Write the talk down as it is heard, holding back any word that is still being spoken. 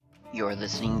You're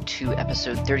listening to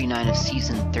episode 39 of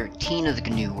season 13 of the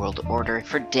GNU World Order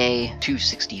for day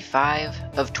 265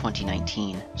 of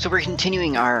 2019. So we're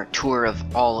continuing our tour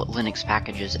of all Linux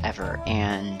packages ever,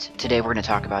 and today we're going to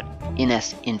talk about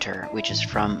nsenter, which is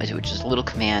a little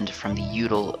command from the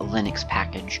util Linux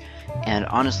package. And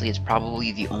honestly, it's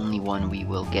probably the only one we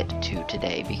will get to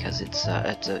today because it's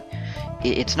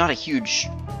not a huge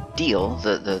deal.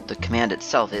 The command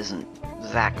itself isn't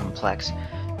that complex,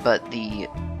 but the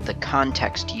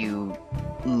context you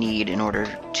need in order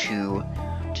to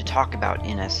talk about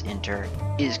nsenter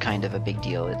is kind of a big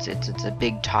deal. It's a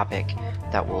big topic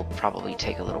that will probably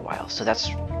take a little while. So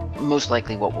that's most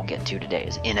likely what we'll get to today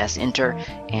is nsenter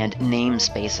and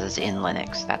namespaces in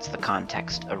Linux. That's the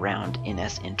context around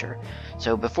nsenter.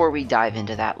 So before we dive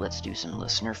into that, let's do some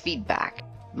listener feedback.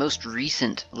 Most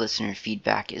recent listener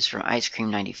feedback is from Ice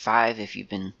Cream 95. If you've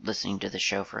been listening to the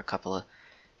show for a couple of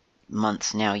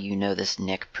months now, you know this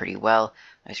Nick pretty well.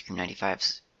 Ice Cream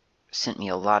 95's sent me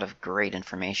a lot of great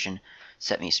information,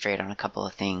 set me straight on a couple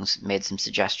of things, made some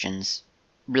suggestions.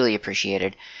 Really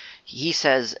appreciated. He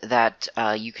says that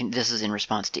this is in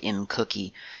response to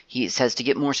mcookie. He says to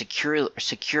get more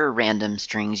secure random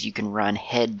strings, you can run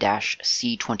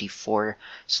head-c24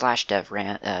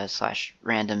 /dev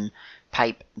 /random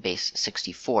pipe base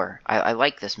 64. I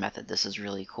like this method. This is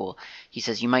really cool. He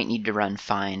says you might need to run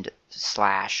find /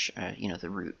 the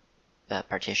root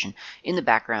partition in the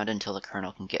background until the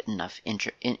kernel can get enough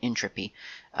entropy.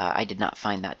 I did not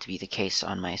find that to be the case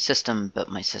on my system, but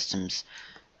my system's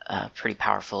pretty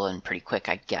powerful and pretty quick,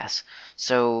 I guess.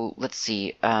 So let's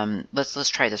see. Let's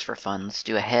try this for fun. Let's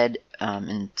do a head.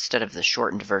 Instead of the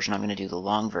shortened version, I'm going to do the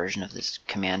long version of this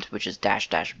command, which is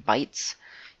 --bytes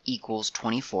equals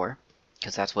 24,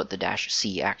 because that's what the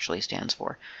 -c actually stands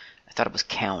for. I thought it was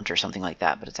count or something like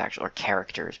that, but it's actually, or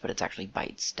characters, but it's actually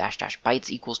bytes. --bytes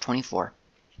equals 24.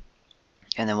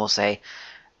 And then we'll say,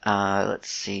 let's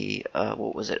see,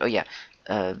 what was it? Oh yeah,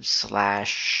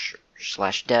 /dev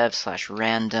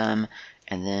 /random,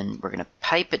 and then we're going to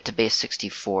pipe it to base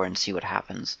 64 and see what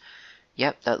happens.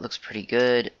 Yep, that looks pretty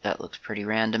good. That looks pretty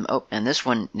random. Oh, and this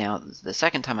one, now, the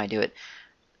second time I do it,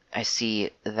 I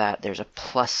see that there's a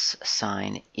plus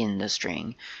sign in the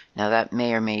string. Now that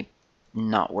may or may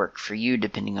not work for you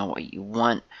depending on what you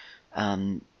want.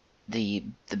 The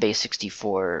base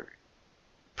 64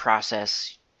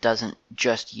 process doesn't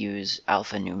just use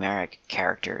alphanumeric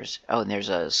characters. Oh, and there's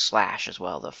a slash as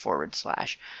well, the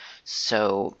 /.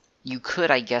 So you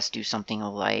could, I guess, do something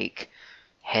like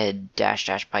head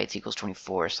 --bytes equals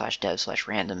 24 /dev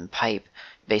 /random pipe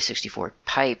base 64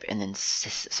 pipe, and then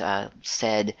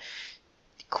said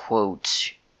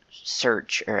quote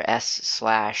search or s/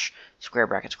 square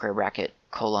bracket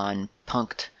colon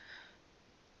punct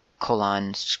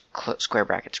colon square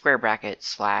bracket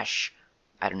slash,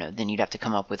 I don't know, then you'd have to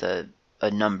come up with a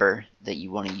number that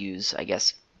you want to use, I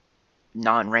guess,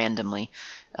 non-randomly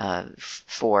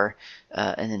for,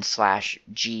 and then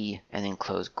 /g, and then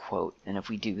close quote. And if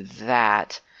we do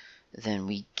that, then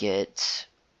we get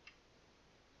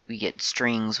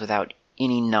strings without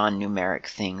any non-numeric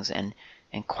things, and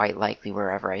quite likely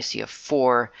wherever I see a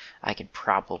 4, I could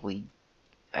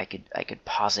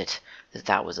posit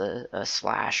that was a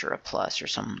slash or a plus or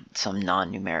some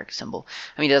non-numeric symbol.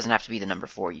 I mean, it doesn't have to be the number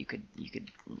 4. You could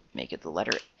make it the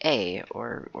letter A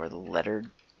or the letter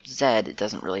Z. It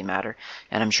doesn't really matter.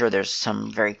 And I'm sure there's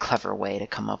some very clever way to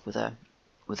come up with a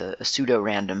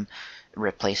pseudo-random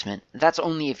replacement. That's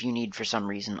only if you need, for some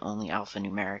reason, only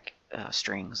alphanumeric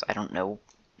strings. I don't know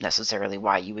necessarily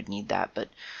why you would need that, but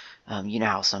you know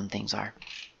how some things are.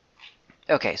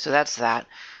 Okay, so that's that.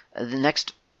 The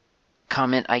next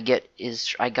comment I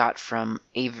got from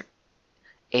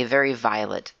Avery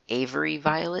Violet. I'm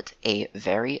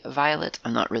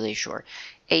not really sure.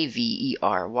 Avery,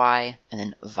 and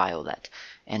then Violet.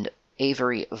 And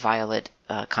Avery Violet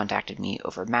contacted me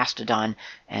over Mastodon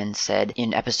and said,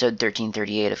 in episode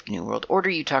 1338 of GNU World Order,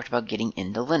 you talked about getting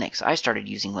into Linux. I started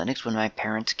using Linux when my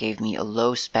parents gave me a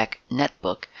low-spec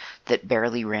netbook that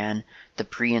barely ran the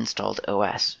pre-installed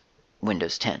OS,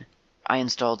 Windows 10. I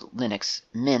installed Linux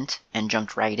Mint and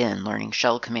jumped right in, learning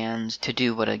shell commands to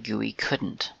do what a GUI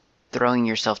couldn't. Throwing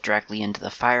yourself directly into the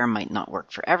fire might not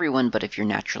work for everyone, but if you're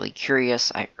naturally curious,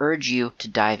 I urge you to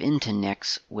dive into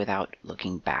Nix without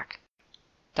looking back.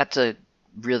 That's a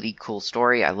really cool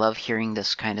story. I love hearing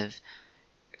this kind of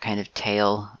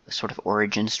tale, sort of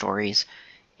origin stories.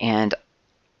 And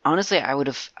honestly, I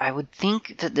would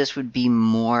think that this would be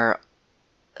more.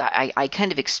 I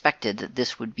kind of expected that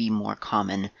this would be more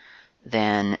common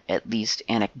than, at least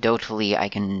anecdotally, I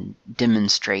can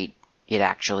demonstrate it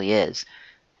actually is.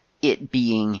 It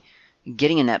being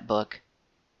getting a netbook,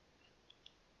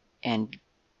 and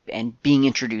being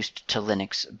introduced to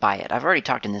Linux by it. I've already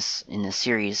talked in this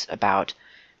series about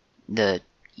the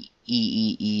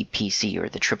EEE-PC, or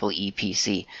the triple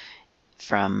EPC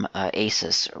from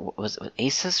Asus. Was it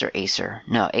Asus or Acer?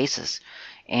 No, Asus.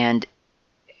 And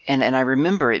I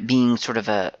remember it being sort of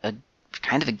a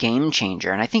kind of a game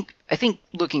changer. And I think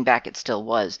looking back, it still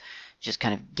was, just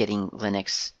kind of getting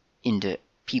Linux into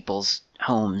people's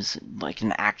homes, like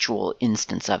an actual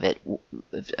instance of it,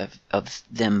 of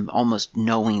them almost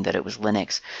knowing that it was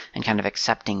Linux and kind of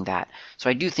accepting that. So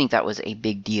I do think that was a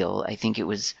big deal. I think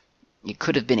it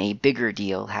could have been a bigger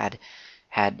deal had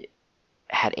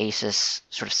Asus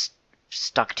sort of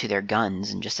stuck to their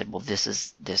guns and just said, well, this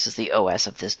is the OS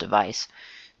of this device.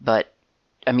 But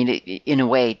I mean, in a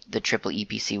way, the triple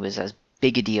EPC was as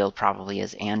big a deal probably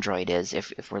as Android is,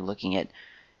 if we're looking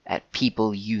at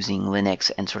people using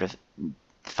Linux and sort of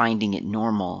finding it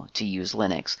normal to use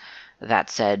Linux. That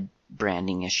said,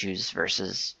 branding issues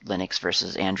versus Linux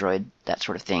versus Android, that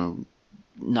sort of thing,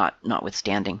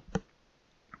 notwithstanding.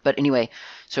 But anyway,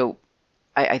 so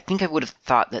I think I would have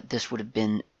thought that this would have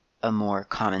been a more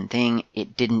common thing.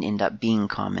 It didn't end up being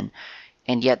common.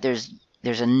 And yet there's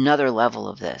another level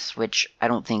of this, which I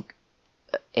don't think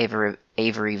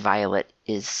Avery Violet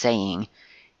is saying.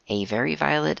 Avery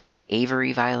Violet?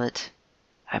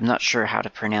 I'm not sure how to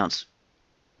pronounce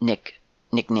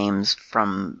nicknames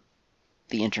from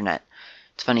the internet.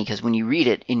 It's funny because when you read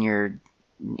it in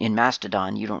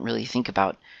Mastodon, you don't really think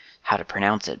about how to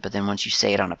pronounce it, but then once you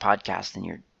say it on a podcast, then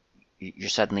you're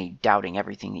suddenly doubting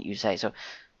everything that you say. So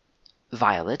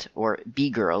Violet, or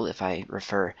B-Girl, if I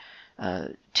refer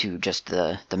to just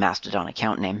the Mastodon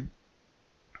account name.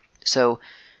 So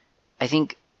I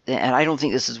think, and I don't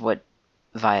think this is what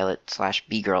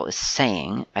Violet/B-Girl is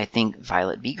saying. I think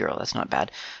Violet B-Girl, that's not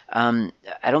bad. I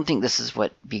don't think this is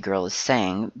what B-Girl is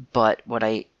saying, but what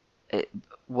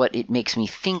it makes me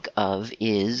think of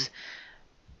is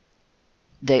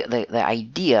the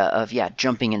idea of,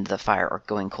 jumping into the fire or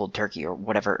going cold turkey or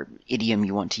whatever idiom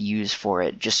you want to use for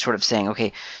it. Just sort of saying,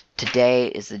 okay, today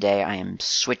is the day I am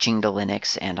switching to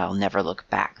Linux and I'll never look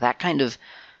back. That kind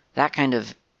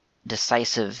of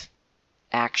decisive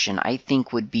action, I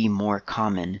think, would be more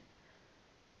common.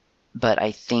 But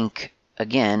I think,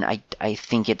 again, I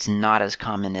think it's not as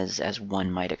common as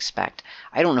one might expect.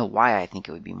 I don't know why I think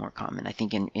it would be more common. I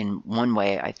think in one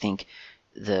way, I think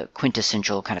the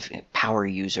quintessential kind of power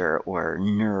user or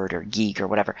nerd or geek or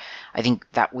whatever, I think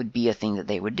that would be a thing that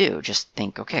they would do. Just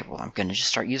think, okay, well, I'm going to just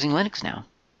start using Linux now.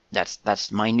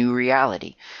 That's my new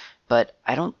reality. But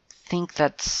I don't think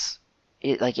that's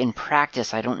it. Like, in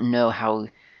practice, I don't know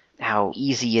how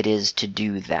easy it is to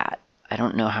do that. I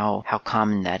don't know how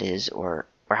common that is, or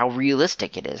how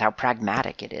realistic it is, how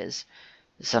pragmatic it is.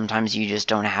 Sometimes you just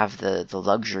don't have the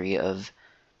luxury of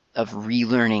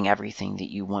relearning everything that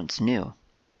you once knew.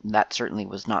 That certainly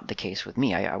was not the case with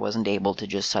me. I wasn't able to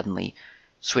just suddenly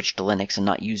switch to Linux and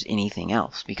not use anything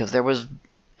else, because there was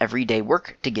everyday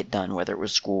work to get done, whether it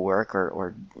was schoolwork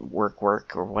or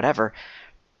work or whatever.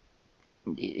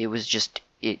 It was just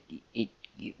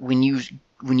when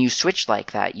you switch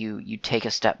like that, you take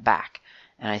a step back,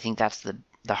 and I think that's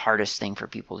the hardest thing for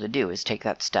people to do, is take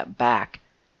that step back,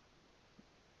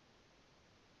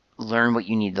 learn what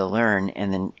you need to learn,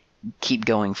 and then keep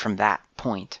going from that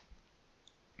point.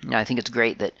 Now, I think it's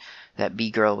great that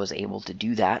B-Girl was able to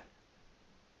do that,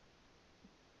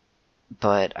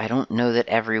 but I don't know that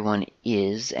everyone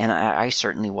is, and I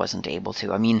certainly wasn't able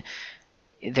to. I mean,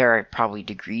 there are probably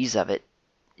degrees of it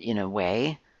in a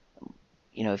way.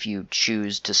 You know, if you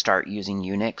choose to start using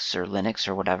Unix or Linux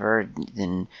or whatever,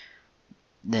 then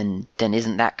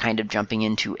isn't that kind of jumping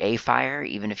into a fire,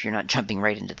 even if you're not jumping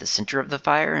right into the center of the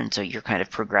fire? And so you're kind of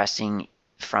progressing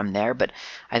from there. But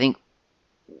I think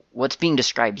what's being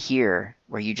described here,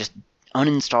 where you just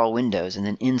uninstall Windows and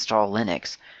then install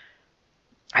Linux,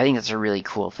 I think that's a really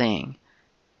cool thing.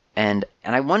 And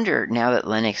I wonder, now that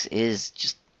Linux is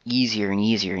just easier and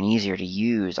easier and easier to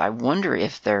use, I wonder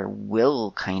if there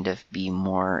will kind of be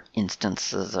more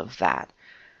instances of that.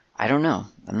 I don't know.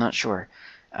 I'm not sure.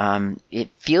 It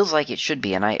feels like it should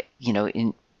be, and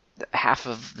in half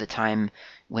of the time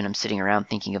when I'm sitting around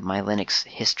thinking of my Linux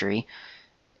history,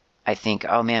 I think,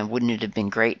 oh man, wouldn't it have been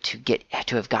great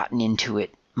to have gotten into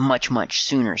it much, much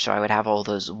sooner, so I would have all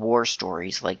those war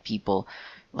stories like people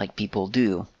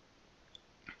do.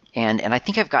 And I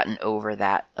think I've gotten over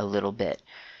that a little bit,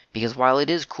 because while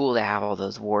it is cool to have all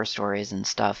those war stories and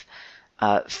stuff,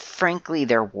 frankly,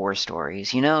 they're war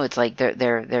stories. It's like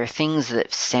they're things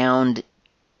that sound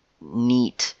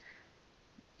neat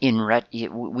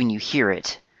when you hear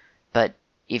it, but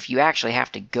if you actually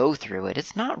have to go through it,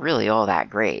 it's not really all that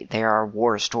great. They are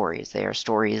war stories. They are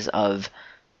stories of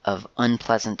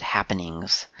unpleasant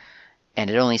happenings. And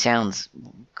it only sounds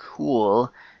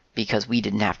cool because we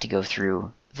didn't have to go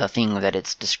through the thing that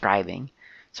it's describing.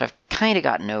 So I've kind of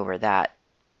gotten over that.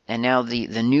 And now the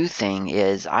new thing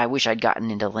is I wish I'd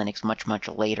gotten into Linux much, much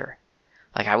later.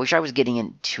 Like, I wish I was getting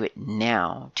into it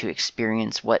now to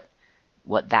experience what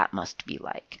that must be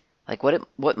like. Like,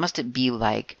 what must it be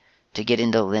like to get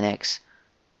into Linux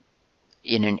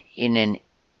in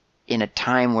a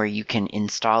time where you can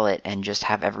install it and just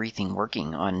have everything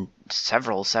working on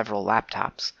several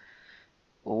laptops?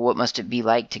 What must it be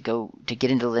like to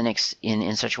get into Linux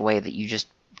in such a way that you just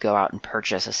go out and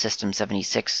purchase a System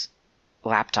 76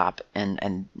 laptop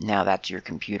and now that's your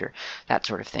computer, that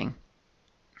sort of thing.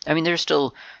 I mean, there's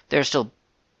still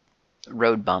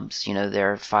road bumps.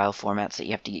 There are file formats that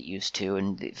you have to get used to,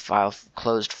 and the file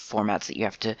closed formats that you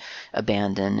have to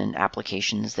abandon, and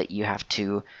applications that you have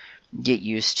to get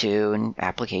used to, and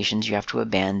applications you have to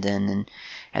abandon,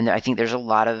 and I think there's a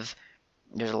lot of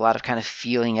kind of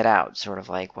feeling it out, sort of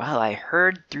like, well, I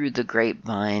heard through the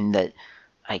grapevine that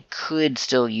I could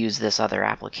still use this other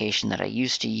application that I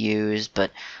used to use, but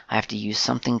I have to use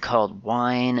something called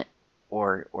Wine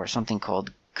or something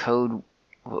called Code.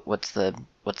 What's the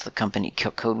company?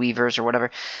 Code Weavers or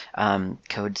whatever.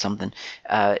 Code something.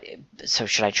 So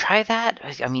should I try that?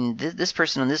 I mean, this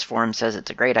person on this forum says it's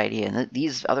a great idea, and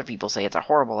these other people say it's a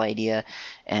horrible idea,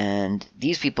 and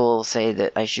these people say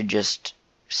that I should just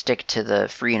stick to the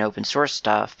free and open source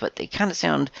stuff, but they kind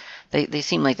of they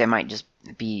seem like they might just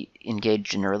be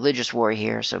engaged in a religious war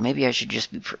here, so maybe I should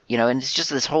just be, and it's just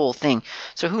this whole thing.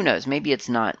 So who knows? Maybe it's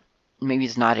not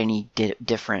any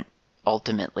different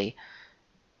ultimately,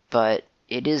 but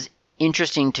it is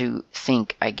interesting to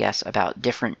think, I guess, about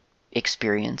different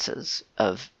experiences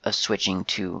of switching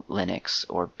to Linux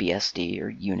or BSD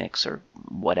or Unix or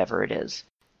whatever it is.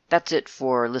 That's it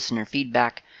for listener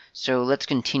feedback. So let's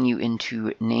continue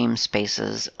into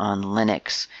namespaces on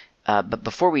Linux. But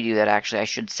before we do that, actually, I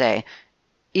should say,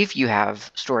 if you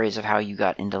have stories of how you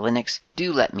got into Linux,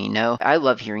 do let me know. I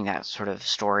love hearing that sort of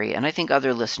story, and I think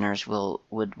other listeners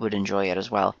would enjoy it as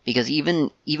well. Because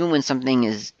even when something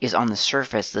is on the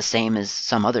surface the same as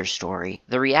some other story,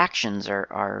 the reactions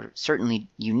are certainly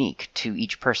unique to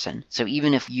each person. So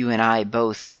even if you and I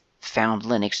both found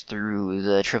Linux through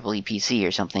the EEE PC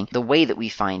or something, the way that we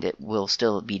find it will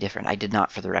still be different. I did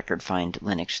not, for the record, find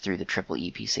Linux through the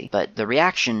EEE PC, but the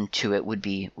reaction to it would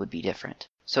be different.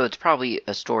 So it's probably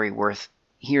a story worth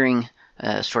hearing,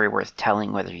 a story worth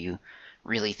telling, whether you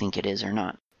really think it is or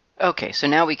not. Okay, so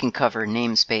now we can cover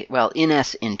namespace. Well,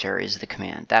 nsenter is the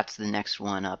command. That's the next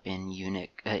one up in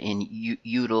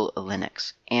util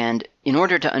Linux. And in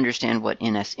order to understand what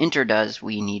nsenter does,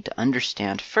 we need to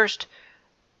understand first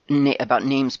about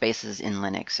namespaces in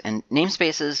Linux. And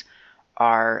namespaces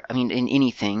are, in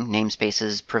anything,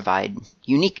 namespaces provide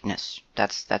uniqueness.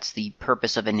 That's the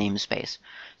purpose of a namespace.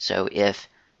 So if,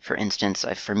 for instance,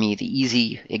 for me, the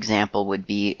easy example would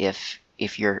be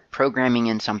if you're programming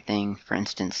in something, for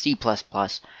instance, C++,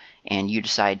 and you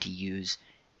decide to use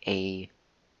a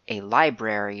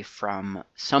library from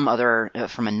from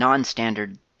a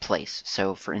non-standard place.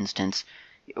 So, for instance,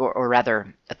 or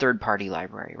rather a third-party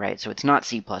library, right? So it's not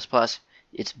C++,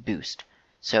 it's Boost.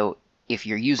 So if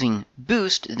you're using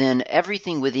Boost, then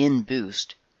everything within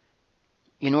Boost,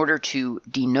 in order to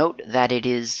denote that it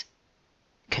is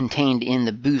contained in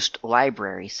the Boost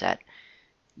library set,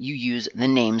 you use the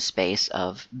namespace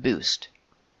of Boost.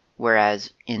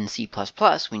 Whereas in C++,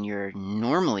 when you're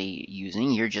normally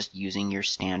you're just using your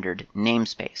standard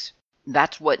namespace.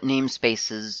 That's what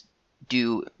namespaces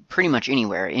do pretty much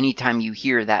anywhere. Anytime you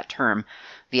hear that term,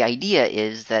 the idea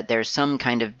is that there's some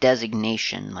kind of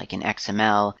designation, like in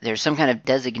XML, there's some kind of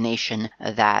designation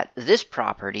that this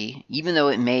property, even though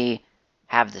it may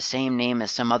have the same name as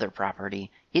some other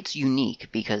property, it's unique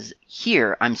because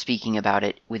here I'm speaking about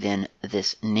it within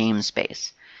this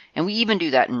namespace. And we even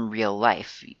do that in real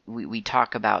life. We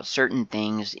talk about certain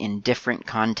things in different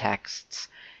contexts,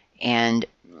 and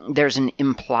there's an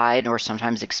implied or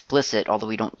sometimes explicit, although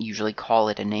we don't usually call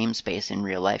it a namespace in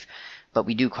real life, but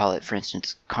we do call it, for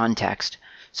instance, context.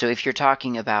 So if you're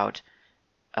talking about,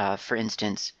 for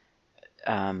instance,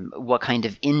 what kind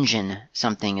of engine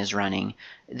something is running,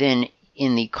 then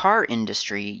in the car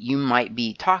industry, you might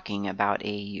be talking about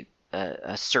a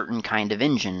certain kind of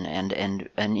engine and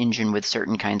an engine with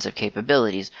certain kinds of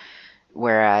capabilities.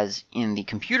 Whereas in the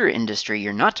computer industry,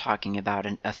 you're not talking about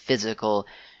a physical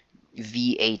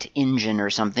V8 engine or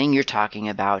something. You're talking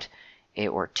about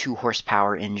or 2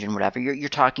 horsepower engine, whatever. You're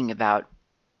talking about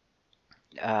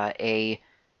a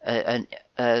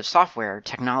a software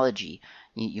technology.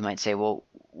 You might say, well,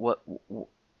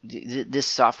 this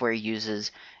software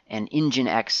uses an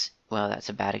Nginx. Well, that's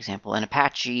a bad example. An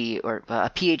Apache or a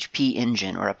PHP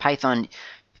engine or a Python.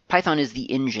 Python is the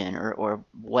engine or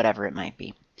whatever it might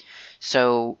be.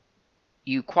 So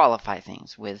you qualify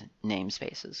things with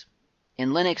namespaces. In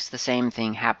Linux, the same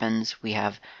thing happens. We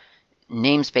have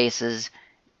namespaces.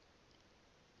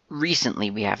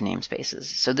 Recently, we have namespaces.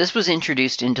 So this was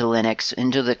introduced into Linux,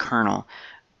 into the kernel,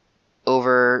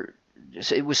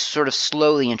 so it was sort of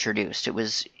slowly introduced. It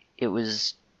was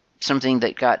something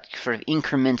that got sort of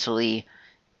incrementally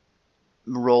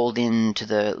rolled into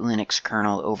the Linux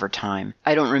kernel over time.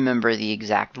 I don't remember the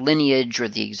exact lineage or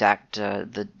the exact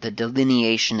the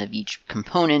delineation of each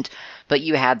component, but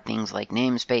you had things like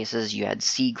namespaces, you had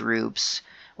C groups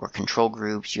or control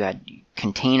groups, you had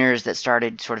containers that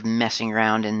started sort of messing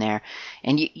around in there,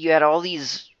 and you had all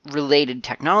these related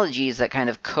technologies that kind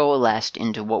of coalesced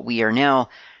into what we are now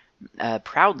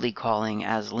proudly calling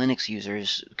as Linux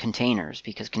users containers,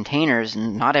 because containers,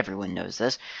 and not everyone knows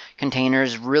this,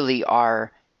 containers really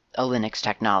are a Linux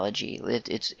technology.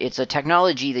 It's a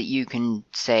technology that you can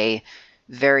say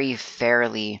very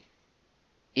fairly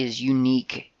is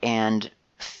unique and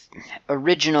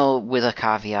original with a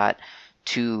caveat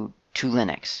to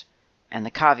Linux. And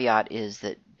the caveat is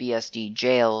that BSD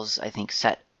jails, I think,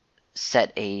 set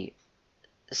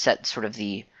sort of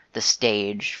the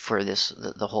stage for this,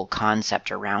 the whole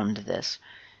concept around this.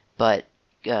 But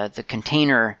the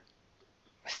container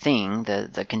thing,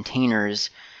 the containers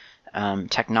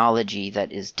technology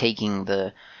that is taking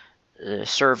the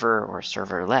server or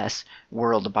serverless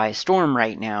world by storm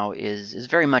right now is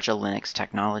very much a Linux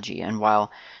technology. And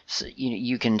while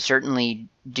you can certainly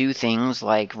do things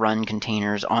like run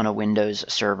containers on a Windows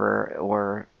server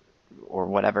or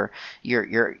whatever,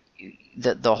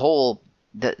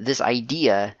 this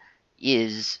idea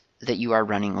is that you are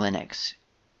running Linux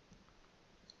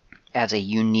as a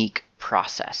unique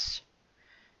process.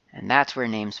 And that's where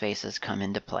namespaces come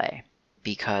into play,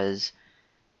 because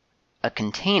a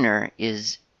container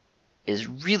is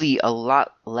really a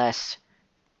lot less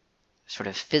sort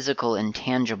of physical and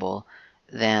tangible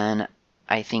than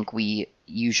I think we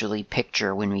usually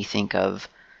picture when we think of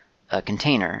a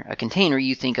container. A container,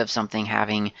 you think of something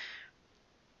having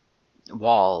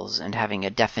walls and having a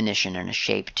definition and a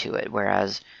shape to it,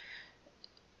 whereas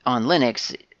on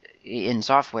Linux, in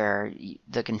software,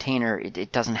 the container,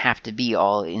 it doesn't have to be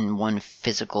all in one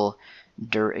physical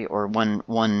or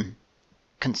one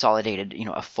consolidated,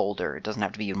 a folder. It doesn't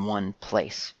have to be in one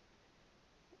place,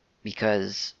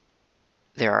 because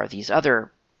there are these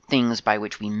other things by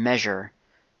which we measure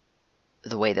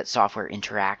the way that software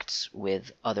interacts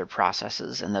with other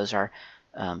processes, and those are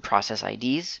process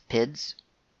IDs, PIDs.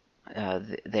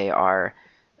 They are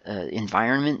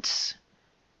environments.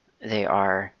 They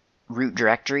are root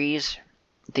directories,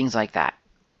 things like that.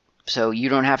 So you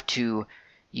don't have to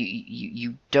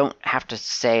you don't have to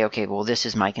say, okay, well, this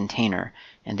is my container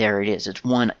and there it is. It's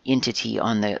one entity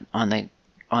on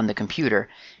the computer.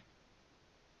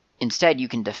 Instead, you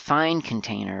can define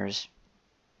containers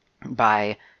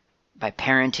by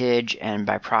parentage and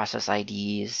by process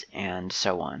IDs and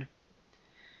so on.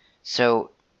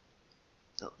 So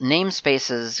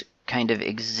namespaces kind of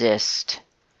exist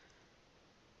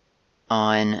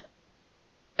on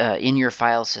in your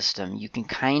file system. You can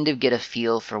kind of get a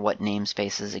feel for what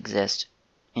namespaces exist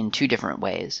in two different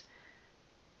ways.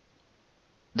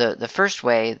 The first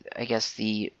way, I guess,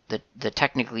 the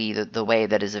technically the way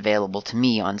that is available to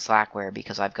me on Slackware,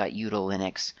 because I've got util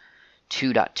Linux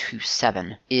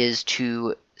 2.27, is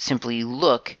to simply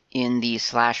look in the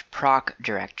 /proc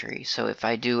directory. So if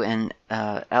I do an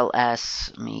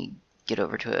ls, let me get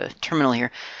over to a terminal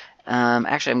here.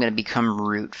 Actually, I'm going to become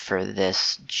root for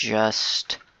this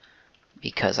just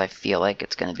because I feel like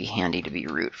it's going to be handy to be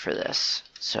root for this.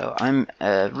 So I'm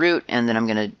root, and then I'm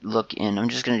going to look in. I'm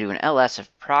just going to do an ls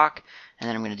of proc, and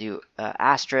then I'm going to do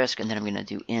asterisk, and then I'm going to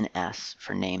do ns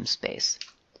for namespace.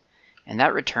 And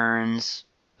that returns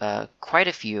quite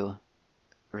a few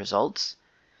results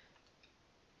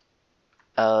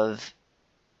of,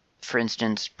 for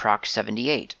instance, proc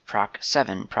 78, proc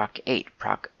 7, proc 8,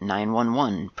 proc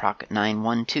 911, proc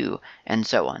 912, and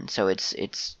so on. So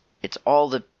it's all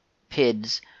the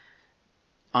PIDs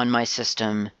on my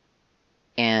system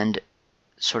and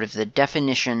sort of the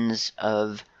definitions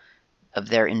of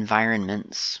their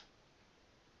environments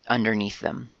underneath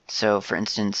them. So, for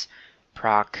instance,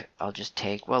 proc, I'll just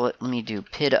take, well, let me do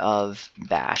PID of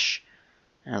bash,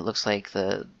 and it looks like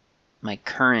my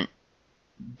current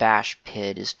bash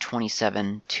PID is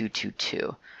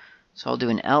 27222. So I'll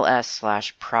do an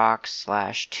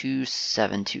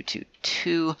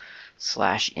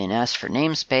ls/proc/27222/ns for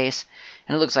namespace,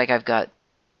 and it looks like I've got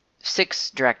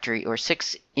 6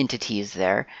 entities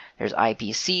there. There's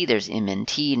IPC, there's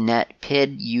MNT, net,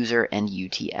 PID, user, and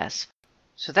UTS.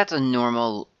 So that's a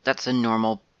normal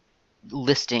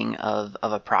listing of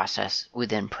a process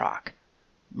within proc.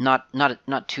 Not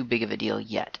too big of a deal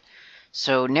yet.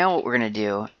 So now what we're going to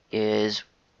do is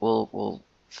we'll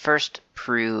first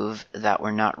prove that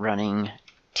we're not running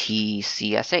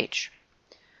tcsh.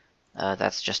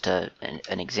 That's just an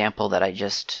example that I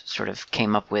just sort of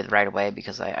came up with right away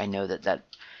because I know that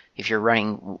if you're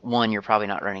running one, you're probably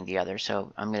not running the other.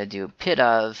 So I'm going to do pid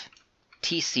of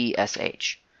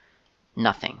tcsh,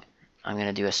 nothing. I'm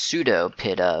going to do a sudo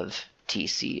pid of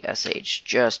tcsh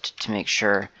just to make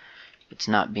sure it's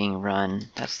not being run.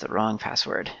 That's the wrong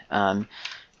password.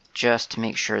 Just to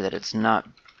make sure that it's not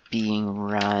being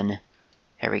run.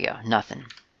 There we go, nothing.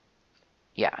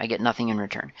 Yeah, I get nothing in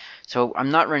return. So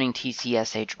I'm not running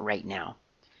tcsh right now.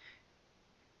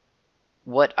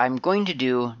 What I'm going to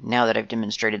do now that I've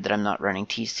demonstrated that I'm not running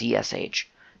tcsh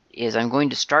is I'm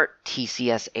going to start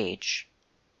tcsh,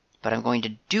 but I'm going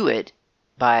to do it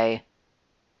by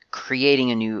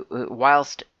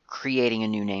whilst creating a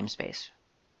new namespace.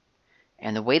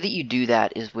 And the way that you do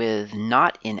that is with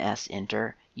not in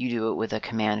nsenter. You do it with a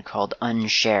command called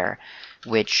unshare,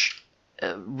 which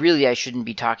really I shouldn't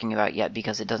be talking about yet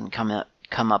because it doesn't come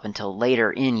up until later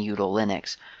in util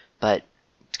Linux. But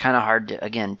it's kind of hard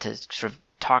to sort of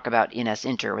talk about in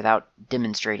nsenter without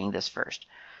demonstrating this first.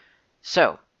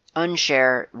 So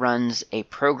unshare runs a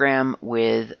program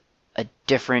with a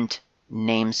different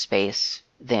namespace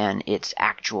than its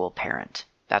actual parent.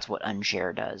 That's what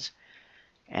unshare does.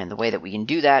 And the way that we can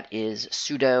do that is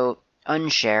sudo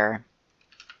unshare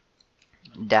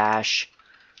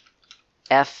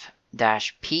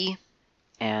 -f-p,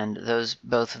 and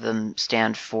both of them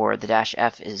stand for the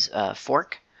 -f is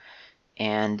fork,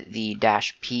 and the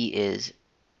 -p is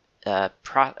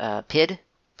PID,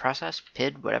 process,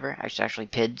 PID, whatever. Actually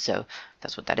PID, so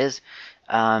that's what that is.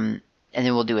 And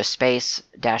then we'll do a space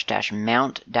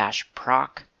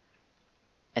 --mount-proc,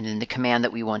 and then the command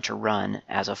that we want to run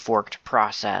as a forked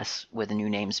process with a new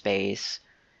namespace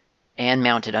and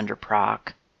mounted under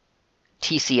proc,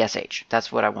 tcsh.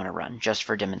 That's what I want to run, just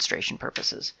for demonstration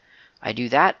purposes. I do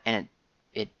that, and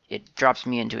it drops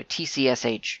me into a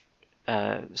tcsh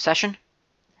session.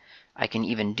 I can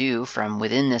even do from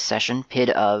within this session pid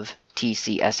of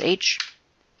tcsh,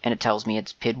 and it tells me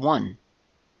it's pid1.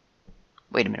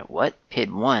 Wait a minute, what?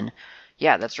 Pid1?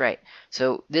 Yeah, that's right.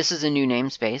 So this is a new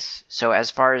namespace. So as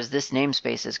far as this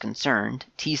namespace is concerned,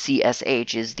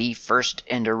 tcsh is the first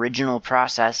and original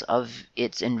process of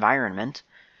its environment.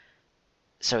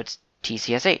 So it's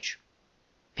tcsh,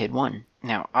 pid1.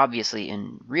 Now, obviously,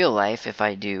 in real life, if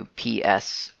I do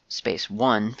ps space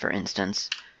 1, for instance,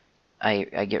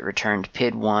 I get returned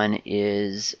pid1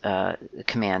 is the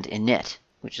command init,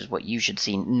 which is what you should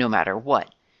see no matter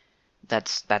what.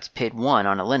 That's pid1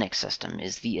 on a Linux system,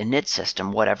 is the init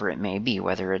system, whatever it may be,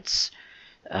 whether it's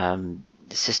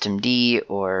systemd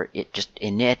or it just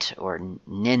init or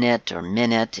ninit or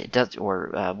minit. It does,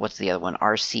 or what's the other one?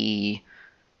 RC,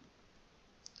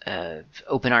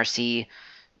 OpenRC,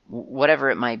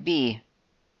 whatever it might be.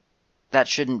 That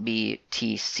shouldn't be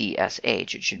tcsh.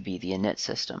 It should be the init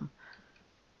system.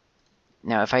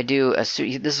 Now, if I do this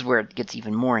is where it gets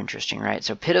even more interesting, right?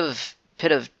 So pid of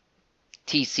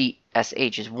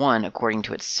tcsh is 1 according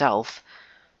to itself,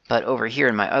 but over here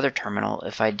in my other terminal,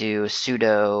 if I do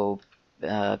sudo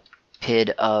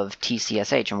pid of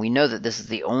tcsh, and we know that this is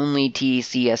the only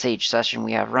tcsh session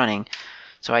we have running,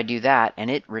 so I do that, and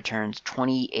it returns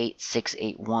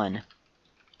 28681.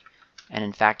 And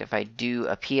in fact, if I do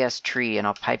a ps tree and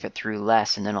I'll pipe it through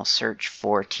less, and then I'll search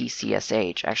for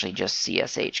tcsh, actually just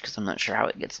csh because I'm not sure how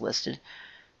it gets listed.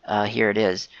 Here it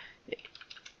is.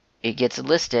 It gets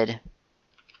listed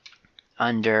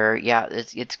under, yeah,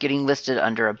 it's getting listed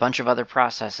under a bunch of other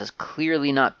processes.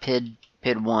 Clearly not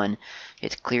pid1.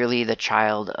 It's clearly the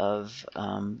child of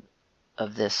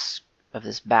this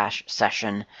bash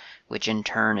session, which in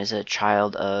turn is a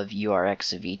child of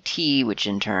urxvt, which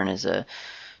in turn is a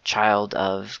child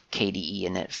of kde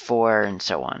init4, and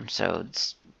so on. So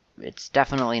it's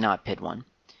definitely not pid1.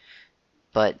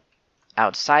 But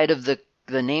outside of the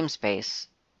namespace,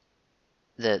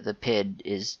 the PID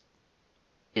is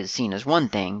seen as one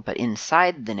thing, but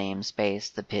inside the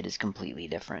namespace, the PID is completely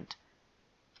different.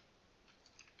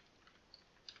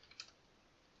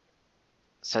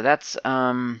 So that's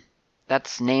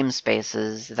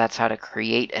namespaces. That's how to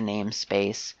create a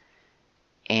namespace.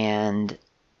 And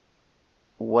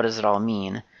what does it all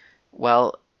mean?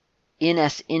 Well,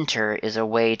 nsenter is a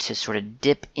way to sort of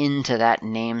dip into that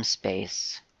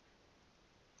namespace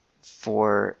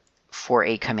for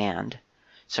a command.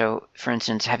 So, for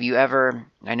instance, have you ever,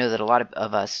 I know that a lot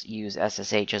of us use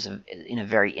SSH in a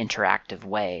very interactive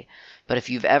way, but if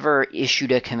you've ever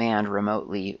issued a command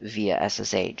remotely via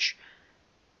SSH,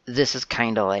 this is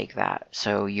kind of like that.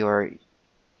 So you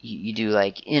do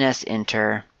like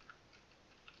nsenter,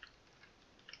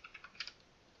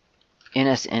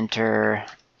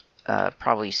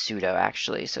 probably sudo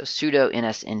actually. So sudo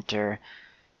nsenter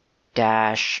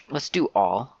dash, let's do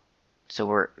all. So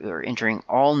we're entering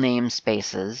all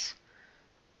namespaces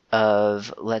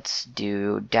of, let's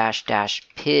do dash dash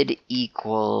pid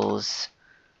equals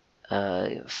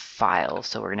file.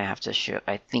 So we're going to have to show,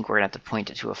 I think we're going to have to point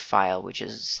it to a file, which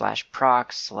is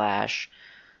 /proc/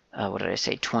 what did I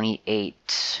say,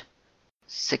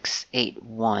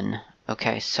 28681.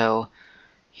 Okay, so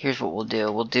here's what we'll do.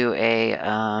 We'll do a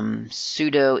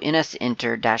sudo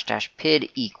nsenter dash dash pid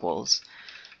equals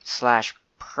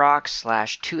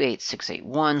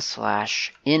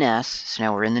 /proc/28681/ns. So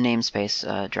now we're in the namespace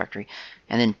directory,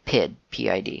 and then pid,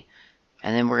 PID.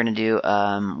 And then we're going to do,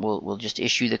 we'll just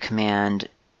issue the command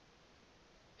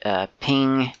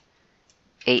ping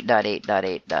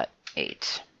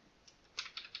 8.8.8.8.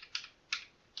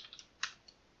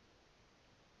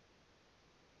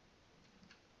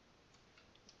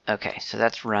 Okay, so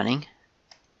that's running.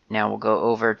 Now we'll go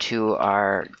over to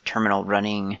our terminal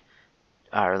running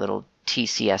our little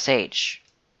tcsh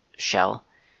shell,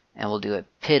 and we'll do a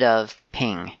pid of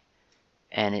ping.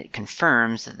 And it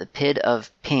confirms that the pid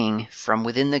of ping from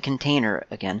within the container,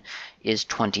 again, is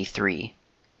 23.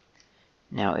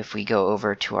 Now if we go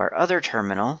over to our other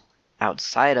terminal,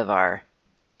 outside of our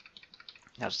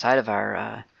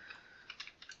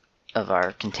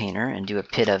container, and do a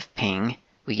pid of ping,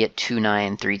 we get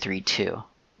 29332.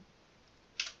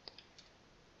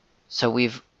 So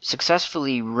we've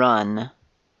successfully run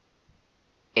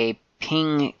a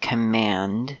ping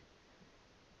command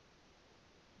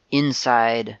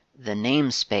inside the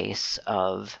namespace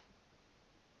of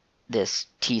this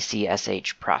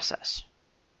tcsh process.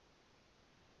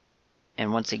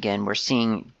 And once again, we're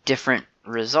seeing different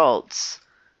results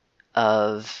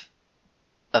of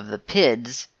the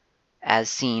PIDs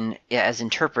as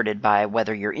interpreted by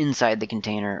whether you're inside the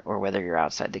container or whether you're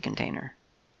outside the container.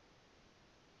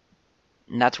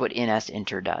 And that's what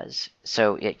nsenter does.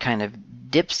 So it kind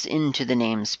of dips into the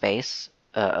namespace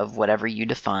of whatever you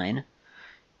define,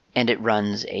 and it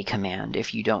runs a command.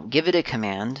 If you don't give it a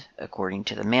command, according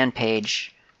to the man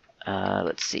page,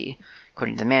 according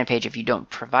to the man page, if you don't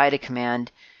provide a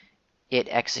command, it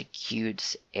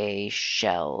executes a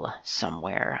shell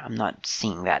somewhere. I'm not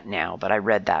seeing that now, but I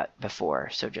read that before,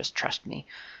 so just trust me.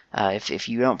 If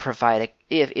you don't provide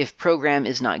if program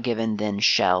is not given, then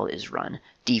shell is run.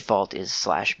 Default is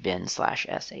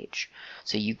 /bin/sh.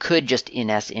 So you could just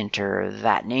nsenter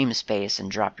that namespace and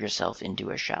drop yourself into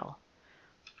a shell.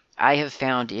 I have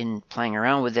found in playing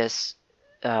around with this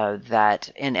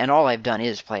that, and all I've done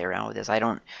is play around with this. I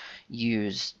don't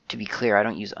use, to be clear, I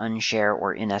don't use unshare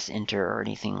or nsenter or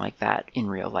anything like that in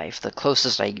real life. The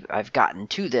closest I've gotten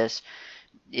to this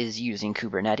is using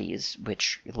Kubernetes,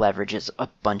 which leverages a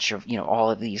bunch of,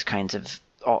 all of these kinds of,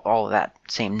 all of that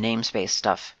same namespace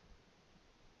stuff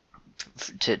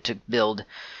to build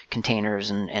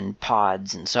containers and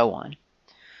pods and so on.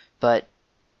 But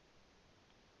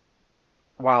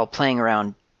while playing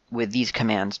around with these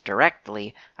commands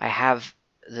directly, I have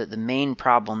the main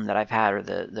problem that I've had, or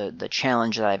the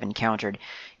challenge that I've encountered,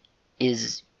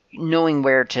 is knowing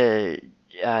where to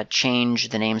change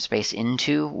the namespace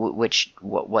into,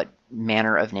 what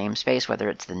manner of namespace, whether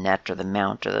it's the net or the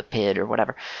mount or the PID or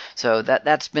whatever. So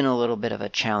that's been a little bit of a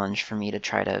challenge for me to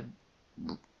try to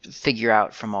figure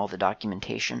out from all the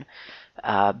documentation.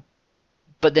 But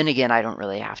then again, I don't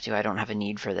really have to. I don't have a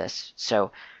need for this.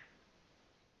 So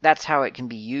that's how it can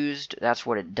be used. That's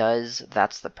what it does.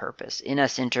 That's the purpose.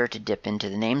 nsenter to dip into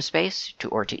the namespace,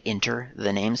 or to enter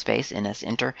the namespace,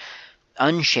 nsenter.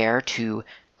 Unshare to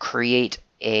create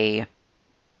a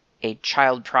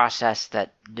child process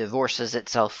that divorces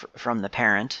itself from the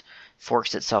parent,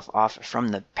 forks itself off from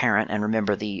the parent. And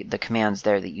remember, the commands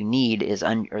there that you need is,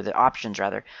 or the options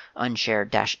rather, unshare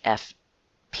 -fp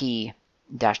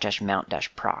 -mount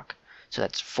 -proc. So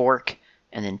that's fork,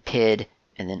 and then pid,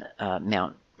 and then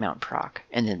mount proc,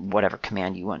 and then whatever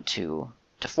command you want to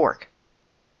fork.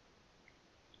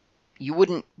 You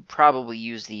wouldn't probably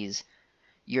use these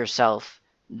yourself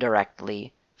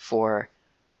directly for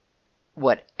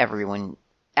what everyone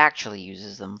actually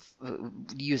uses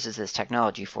this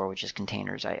technology for, which is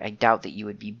containers. I doubt that you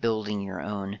would be building your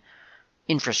own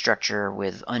infrastructure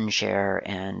with unshare,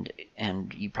 and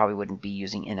you probably wouldn't be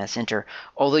using nsenter,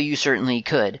 although you certainly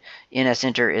could.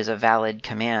 Nsenter is a valid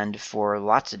command for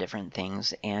lots of different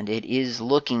things, and it is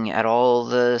looking at all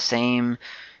the same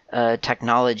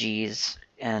technologies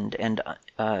and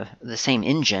the same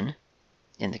engine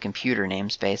in the computer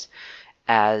namespace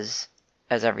as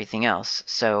everything else.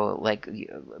 So like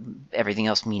everything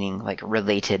else meaning like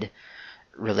related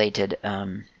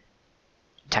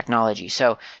technology.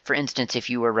 So for instance, if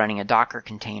you were running a Docker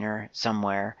container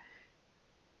somewhere,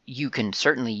 you can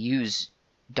certainly use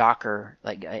Docker,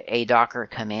 like a Docker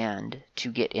command, to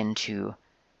get into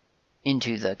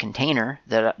the container,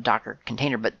 the Docker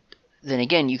container. But then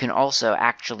again, you can also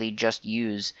actually just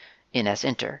use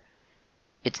nsenter.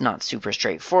 It's not super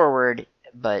straightforward,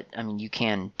 but I mean, you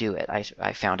can do it. I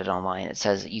found it online. It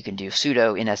says that you can do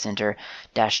sudo nsenter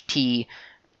 -t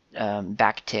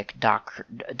backtick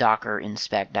docker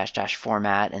inspect --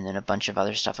 format, and then a bunch of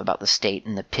other stuff about the state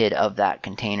and the PID of that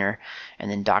container,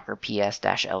 and then docker ps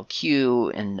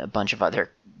 -lq and a bunch of other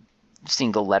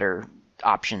single letter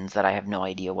options that I have no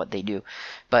idea what they do.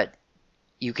 But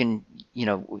you can,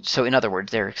 so in other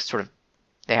words, they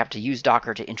have to use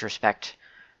Docker to introspect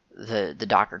the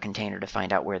Docker container to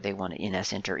find out where they want to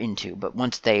nsenter into. But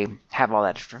once they have all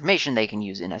that information, they can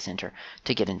use nsenter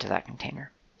to get into that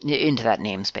container, into that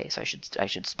namespace. I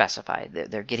should specify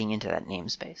that they're getting into that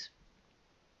namespace.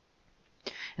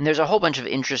 And there's a whole bunch of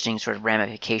interesting sort of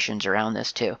ramifications around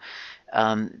this too.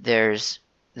 There's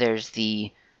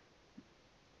the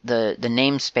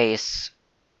namespace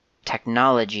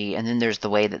technology, and then there's the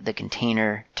way that the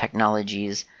container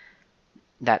technologies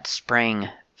that sprang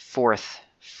forth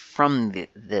from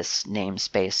this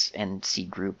namespace and C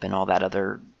group and all that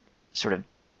other sort of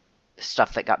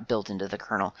stuff that got built into the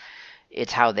kernel.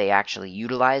 It's how they actually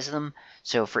utilize them.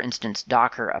 So for instance,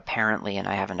 Docker apparently, and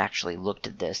I haven't actually looked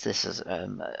at this, this is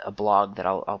a blog that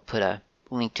I'll put a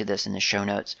link to this in the show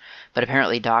notes, but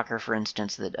apparently Docker, for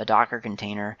instance, that a Docker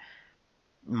container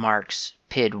marks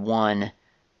PID1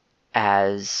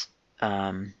 as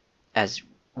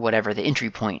whatever the entry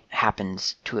point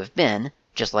happens to have been,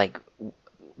 just like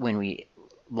when we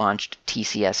launched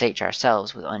TCSH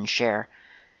ourselves with unshare,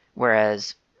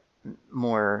 whereas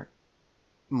more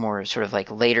sort of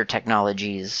like later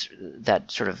technologies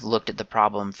that sort of looked at the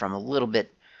problem from a little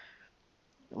bit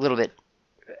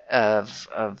of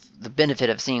the benefit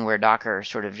of seeing where Docker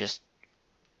sort of just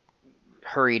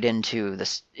hurried into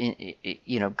this,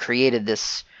 created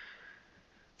this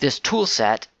tool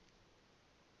set,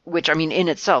 which, I mean, in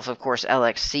itself, of course,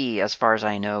 LXC, as far as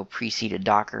I know, preceded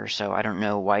Docker, so I don't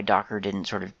know why Docker didn't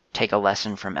sort of take a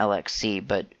lesson from LXC,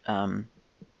 but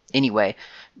anyway,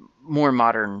 more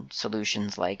modern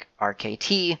solutions like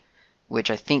RKT, which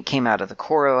I think came out of the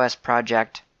CoreOS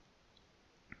project,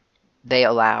 they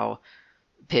allow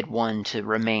PID1 to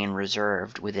remain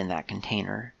reserved within that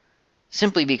container,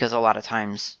 simply because a lot of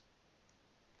times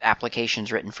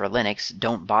applications written for Linux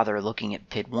don't bother looking at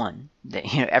PID1.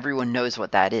 Everyone knows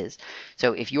what that is.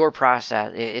 So if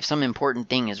some important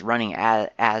thing is running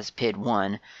as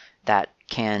PID1, that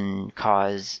can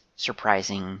cause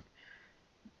surprising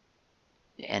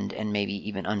and maybe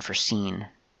even unforeseen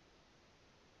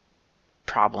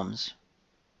problems.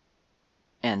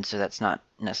 And so that's not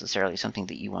necessarily something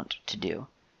that you want to do.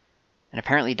 And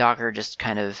apparently Docker just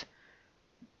kind of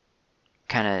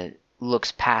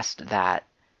looks past that.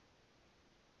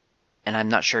 And I'm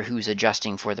not sure who's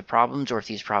adjusting for the problems or if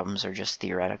these problems are just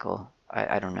theoretical.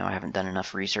 I don't know. I haven't done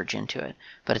enough research into it.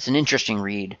 But it's an interesting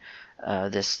read,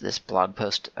 this blog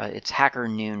post. It's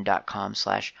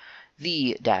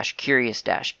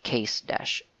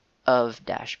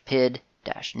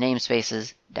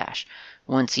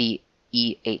hacker--curious-case-of-pid-namespaces-1C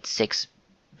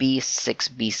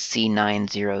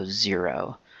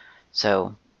E86B6BC900.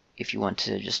 So if you want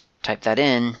to just type that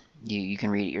in, you can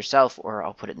read it yourself, or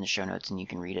I'll put it in the show notes and you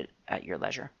can read it at your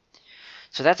leisure.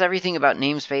 So that's everything about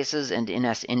namespaces and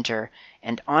nsenter,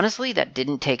 and honestly that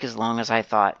didn't take as long as I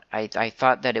thought. I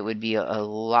thought that it would be a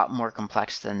lot more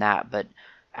complex than that, but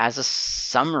as a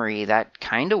summary that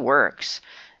kind of works.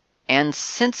 And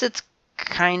since it's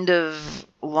kind of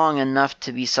long enough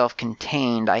to be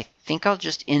self-contained, I think I'll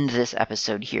just end this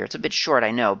episode here. It's a bit short,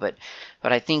 I know, but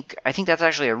I think that's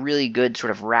actually a really good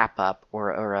sort of wrap-up,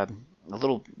 or a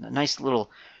nice little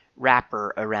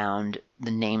wrapper around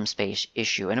the namespace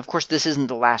issue. And of course, this isn't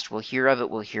the last we'll hear of it.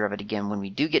 We'll hear of it again when we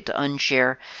do get to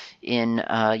unshare in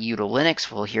util Linux.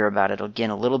 We'll hear about it again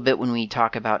a little bit when we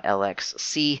talk about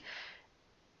LXC.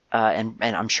 And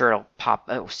I'm sure it'll pop.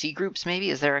 Oh, C groups maybe?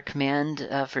 Is there a command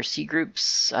for C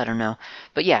groups? I don't know.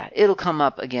 But yeah, it'll come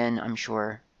up again, I'm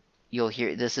sure. you'll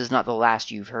hear this is not the last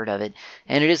you've heard of it,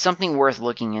 and it is something worth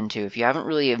looking into. If you haven't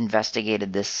really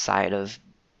investigated this side of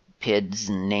PIDs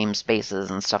and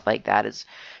namespaces and stuff like that, it's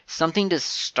something to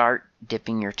start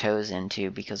dipping your toes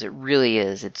into, because it really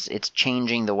is. It's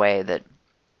changing the way that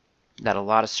a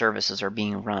lot of services are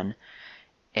being run,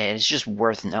 and it's just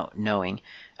worth knowing.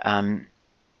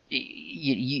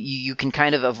 You can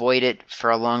kind of avoid it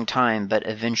for a long time, but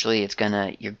eventually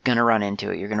you're gonna run into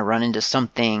it. You're gonna run into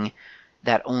something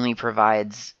that only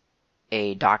provides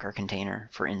a Docker container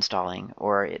for installing,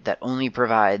 or that only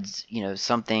provides,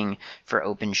 something for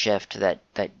OpenShift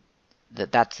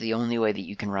that's the only way that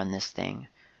you can run this thing.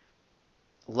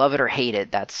 Love it or hate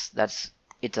it, it's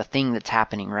a thing that's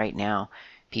happening right now.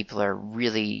 People are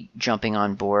really jumping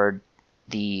on board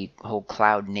the whole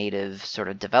cloud native sort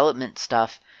of development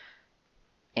stuff,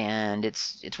 and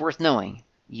it's worth knowing.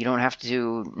 You don't have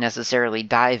to necessarily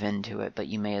dive into it, but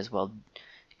you may as well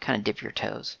kind of dip your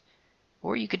toes.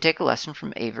 Or you could take a lesson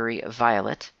from Avery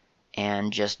Violet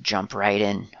and just jump right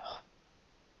in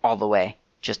all the way.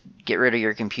 Just get rid of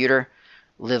your computer,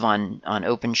 live on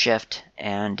OpenShift,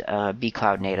 and be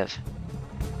cloud native.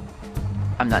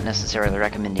 I'm not necessarily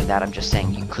recommending that, I'm just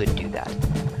saying you could do that.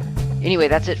 Anyway,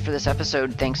 that's it for this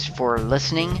episode. Thanks for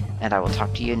listening, and I will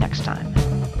talk to you next time.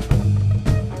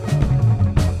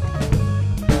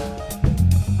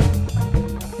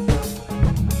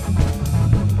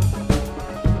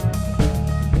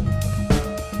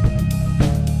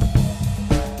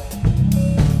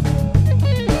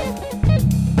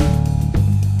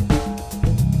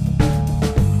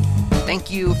 Thank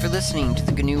you for listening to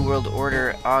the GNU World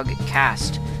Order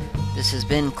Ogcast. This has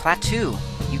been Klaatu.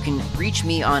 You can reach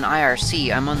me on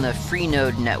IRC. I'm on the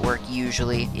Freenode network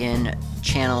usually in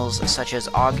channels such as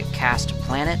Ogcast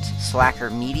Planet, Slacker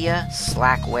Media,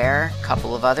 Slackware, a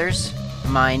couple of others.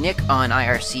 My nick on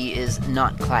IRC is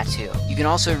not Klaatu. You can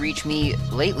also reach me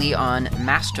lately on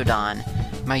Mastodon.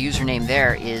 My username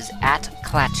there is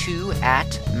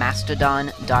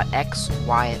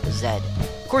 @klaatu@mastodon.xyz.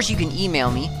 Of course, you can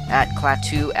email me at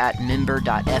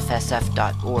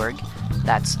klaatu@member.fsf.org.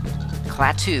 That's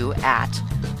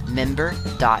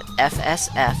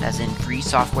klaatu@member.fsf, as in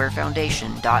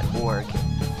freesoftwarefoundation.org.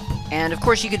 And of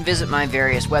course, you can visit my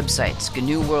various websites,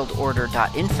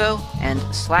 gnuworldorder.info and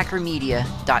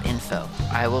slackermedia.info.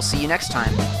 I will see you next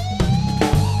time.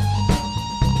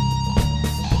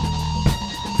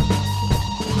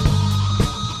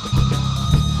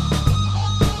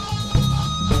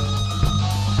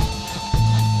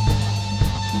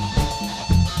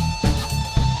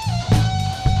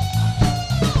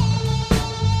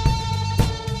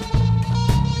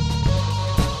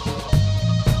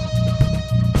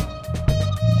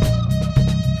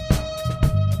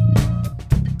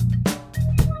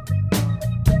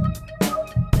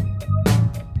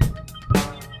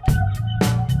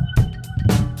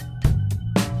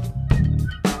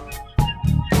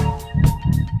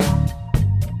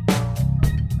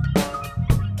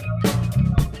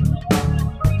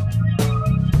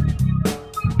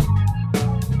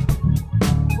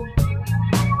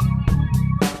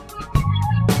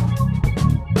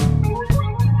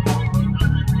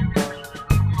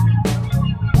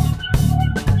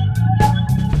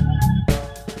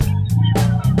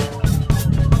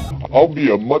 I'll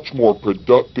be a much more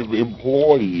productive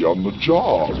employee on the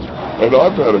job. And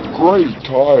I've had a great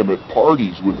time at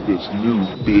parties with this new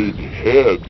big head.